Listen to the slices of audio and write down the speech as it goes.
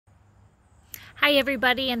Hi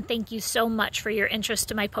everybody, and thank you so much for your interest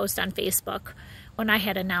in my post on Facebook when I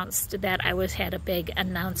had announced that I had a big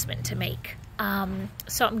announcement to make.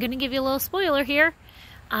 So I'm going to give you a little spoiler here.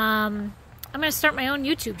 I'm going to start my own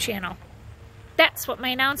YouTube channel. That's what my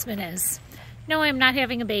announcement is. No, I'm not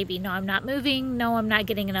having a baby. No, I'm not moving. No, I'm not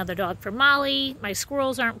getting another dog for Molly. My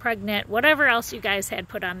squirrels aren't pregnant. Whatever else you guys had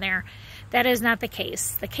put on there, that is not the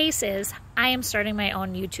case. The case is I am starting my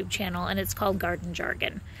own YouTube channel, and it's called Garden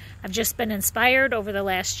Jargon. I've just been inspired over the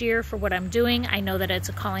last year for what I'm doing. I know that it's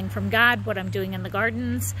a calling from God, what I'm doing in the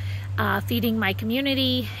gardens, feeding my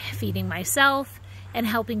community, feeding myself, and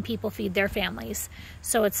helping people feed their families.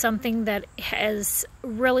 So it's something that has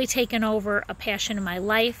really taken over a passion in my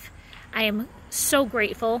life. I am so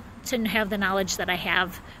grateful to have the knowledge that I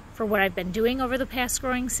have for what I've been doing over the past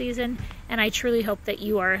growing season, and I truly hope that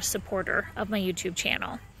you are a supporter of my YouTube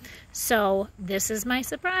channel. So this is my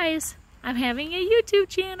surprise. I'm having a YouTube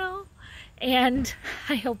channel, and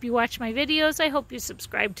I hope you watch my videos. I hope you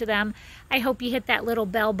subscribe to them. I hope you hit that little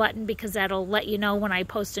bell button because that'll let you know when I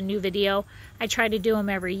post a new video. I try to do them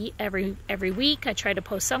every week. I try to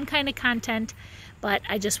post some kind of content, but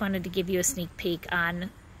I just wanted to give you a sneak peek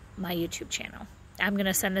on my YouTube channel. I'm going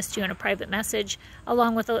to send this to you in a private message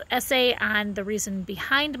along with an essay on the reason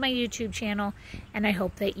behind my YouTube channel, and I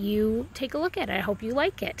hope that you take a look at it. I hope you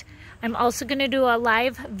like it. I'm also going to do a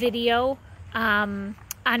live video on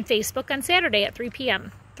Facebook on Saturday at 3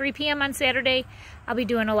 p.m. 3 p.m. on Saturday, I'll be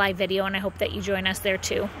doing a live video, and I hope that you join us there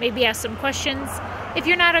too. Maybe ask some questions. If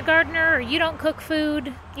you're not a gardener or you don't cook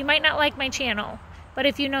food, you might not like my channel. But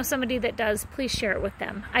if you know somebody that does, please share it with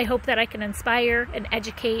them. I hope that I can inspire and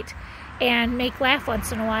educate and make laugh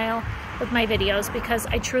once in a while with my videos, because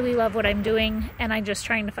I truly love what I'm doing, and I'm just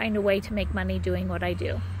trying to find a way to make money doing what I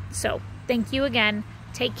do. So thank you again.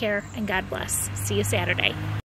 Take care, and God bless. See you Saturday.